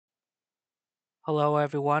Hello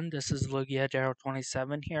everyone, this is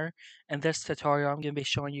Lugia027 here. In this tutorial I'm going to be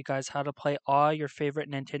showing you guys how to play all your favorite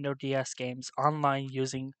Nintendo DS games online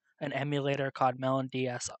using an emulator called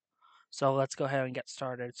MelonDS. So let's go ahead and get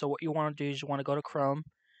started. So what you want to do is you want to go to Chrome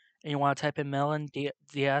and you want to type in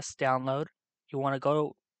MelonDS download. You want to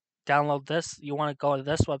go download this, you want to go to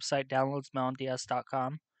this website,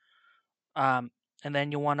 downloadsmelonds.com. And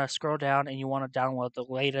then you want to scroll down and you want to download the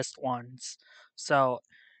latest ones. So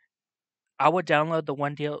I would download the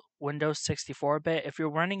Windows 64-bit. If you're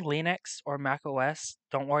running Linux or Mac OS,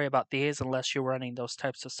 don't worry about these unless you're running those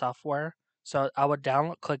types of software. So I would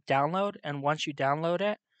click download, and once you download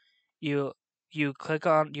it, you you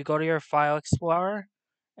go to your file explorer,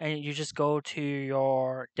 and you just go to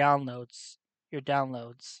your downloads, your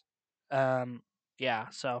downloads. Um, yeah.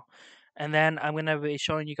 So, and then I'm gonna be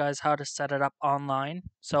showing you guys how to set it up online.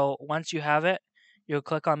 So once you have it, you'll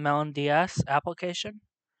click on MelonDS application.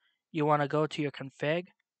 You want to go to your config,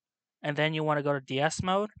 and then you want to go to DS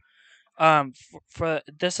mode. For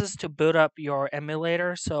this is to boot up your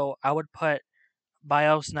emulator, so I would put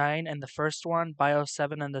BIOS 9 in the first one, BIOS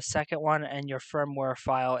 7 in the second one, and your firmware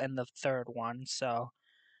file in the third one. So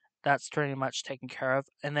that's pretty much taken care of.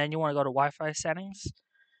 And then you want to go to Wi-Fi settings.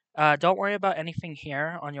 Don't worry about anything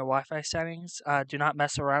here on your Wi-Fi settings. Do not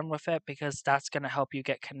mess around with it because that's going to help you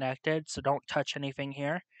get connected. So don't touch anything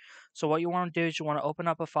here. So what you want to do is you want to open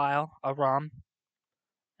up a file, a ROM,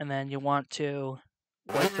 and then you want to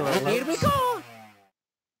wait till it loads. Here we go!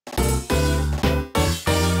 You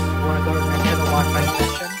want to go to Nintendo Wi-Fi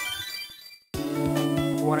section.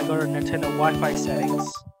 You want to go to Nintendo Wi-Fi settings,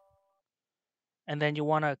 and then you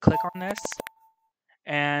want to click on this.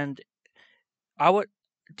 And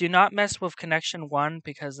do not mess with connection 1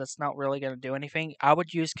 because that's not really going to do anything. I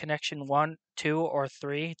would use connection 1, 2, or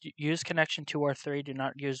 3. Use connection 2 or 3. Do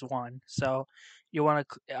not use 1. So you want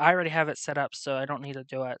to. I already have it set up, so I don't need to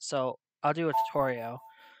do it. So I'll do a tutorial.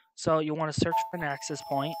 So you want to search for an access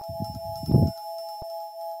point.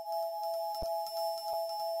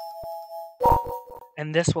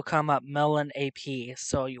 And this will come up Melon AP.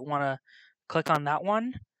 So you want to click on that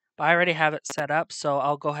one. But I already have it set up, so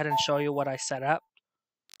I'll go ahead and show you what I set up.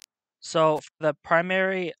 So for the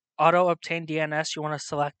primary auto obtain DNS, you want to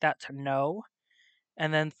select that to no.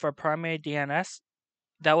 And then for primary DNS,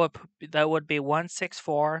 that would be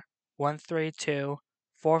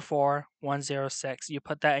 164.132.44.106. You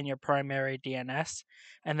put that in your primary DNS.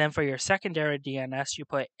 And then for your secondary DNS, you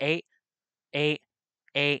put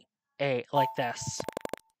 8888 like this.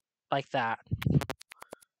 Like that.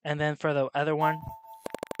 And then for the other one,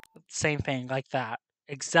 same thing, like that.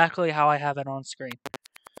 Exactly how I have it on screen.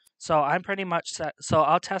 So I'm pretty much set. So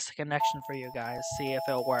I'll test the connection for you guys, see if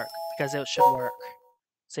it'll work, because it should work.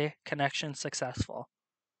 See, connection successful.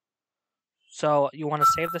 So you want to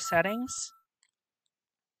save the settings,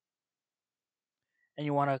 and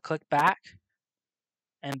you want to click back,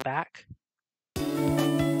 and back.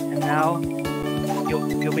 And now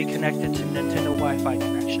you'll be connected to Nintendo Wi-Fi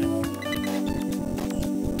connection.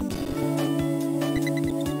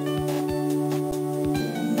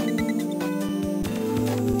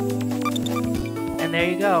 And there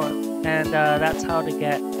you go. And that's how to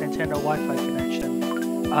get Nintendo Wi-Fi connection.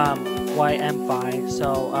 YMFi.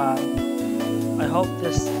 So I hope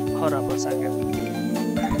this. Hold up a second.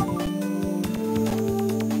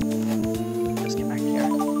 Just get back here.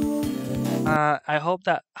 I hope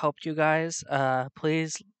that helped you guys.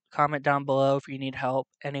 Please comment down below if you need help.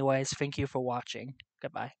 Anyways, thank you for watching.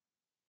 Goodbye.